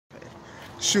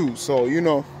Shoot, so you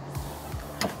know,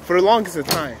 for the longest of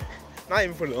time, not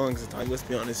even for the longest of time, let's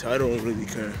be honest, I don't really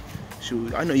care.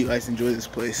 Shoot, I know you guys enjoy this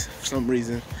place for some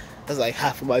reason. That's like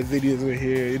half of my videos were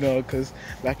here, you know, because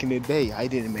back in the day, I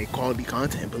didn't make quality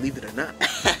content, believe it or not.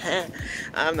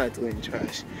 I'm not doing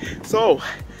trash. So,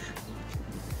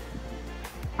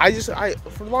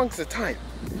 for the longest of time,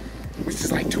 which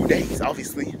is like 2 days,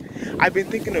 obviously, I've been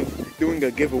thinking of doing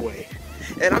a giveaway.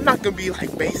 And I'm not gonna be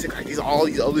like basic like all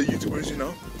these other YouTubers, you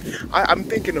know. I'm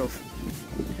thinking of,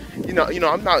 you know,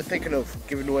 I'm not thinking of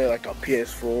giving away like a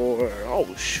PS4 or,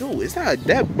 oh shoot, is that a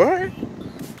dead bird?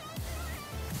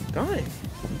 Dang.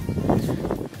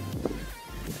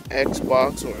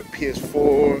 Xbox or a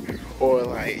PS4 or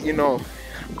like, you know,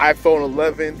 iPhone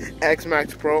 11, X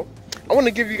Max Pro. I want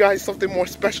to give you guys something more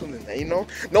special than that, you know?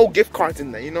 No gift cards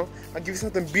in there, you know? I'll give you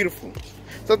something beautiful.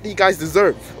 Something you guys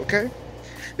deserve, okay?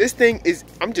 This thing is,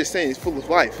 I'm just saying, it's full of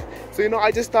life. So, you know,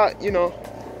 I just thought, you know,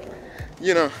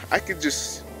 I could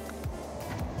just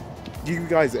give you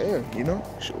guys the air, you know?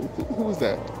 Who was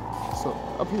that? So,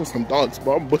 I'm hearing some dogs,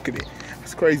 but I'm booking it.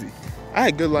 It's crazy. I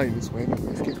had good lighting this way.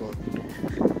 Let's keep going.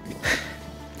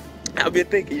 I've been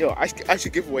thinking, yo, I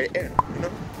should give away air, you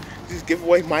know? Just give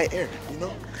away my air, you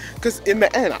know? Because in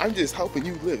the end, I'm just helping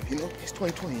you live, you know? It's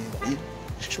 2020, you know?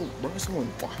 Shoot, bro, someone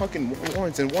fucking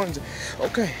ones and ones.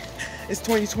 Okay, it's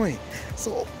 2020.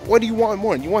 So what do you want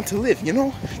more? You want to live, you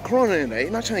know? Corona in there.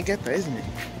 You're not trying to get that, isn't it?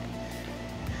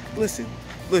 Listen.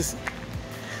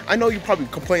 I know you probably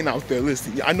complain out there.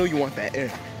 Listen, I know you want that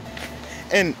air.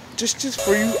 And just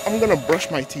for you, I'm gonna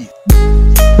brush my teeth.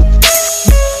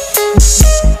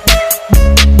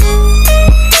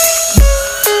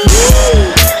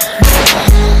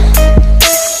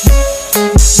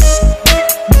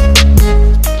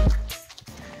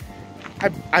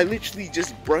 I literally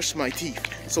just brushed my teeth.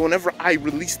 So whenever I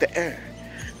release the air,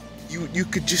 you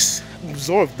could just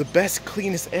absorb the best,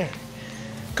 cleanest air.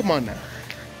 Come on now.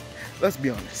 Let's be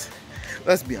honest.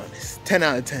 10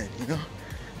 out of 10, you know?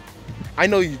 I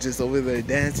know you're just over there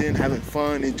dancing, having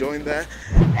fun, enjoying that.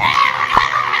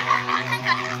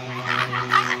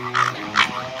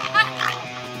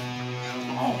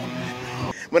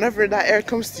 Whenever that air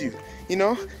comes to you, you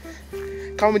know?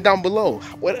 Comment down below.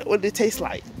 What did it taste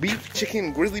like? Beef,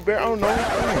 chicken, grizzly bear? I don't know.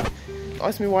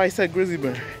 Ask me why I said grizzly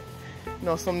bear. You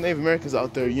know, some Native Americans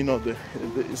out there, you know,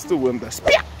 it's still with them.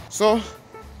 So,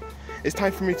 it's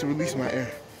time for me to release my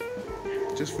air.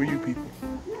 Just for you people.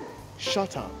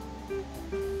 Shut up.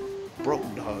 Broke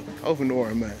dog. I don't even know where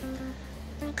I'm at.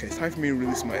 Okay, it's time for me to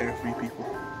release my air for you people.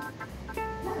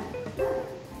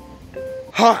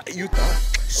 Ha! You thought.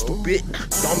 Stupid,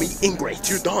 dummy, ingrate.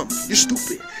 You're dumb. You're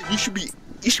stupid. You should be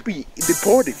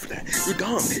deported for that. You're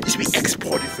dumb. You should be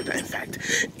exported for that. In fact,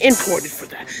 imported for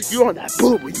that. You're on that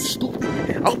bullet, you stupid.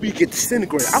 I hope you get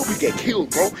disintegrated. I hope you get killed,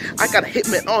 bro. I got a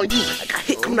hitman on you. I got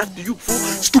hit coming after you, fool.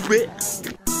 Stupid.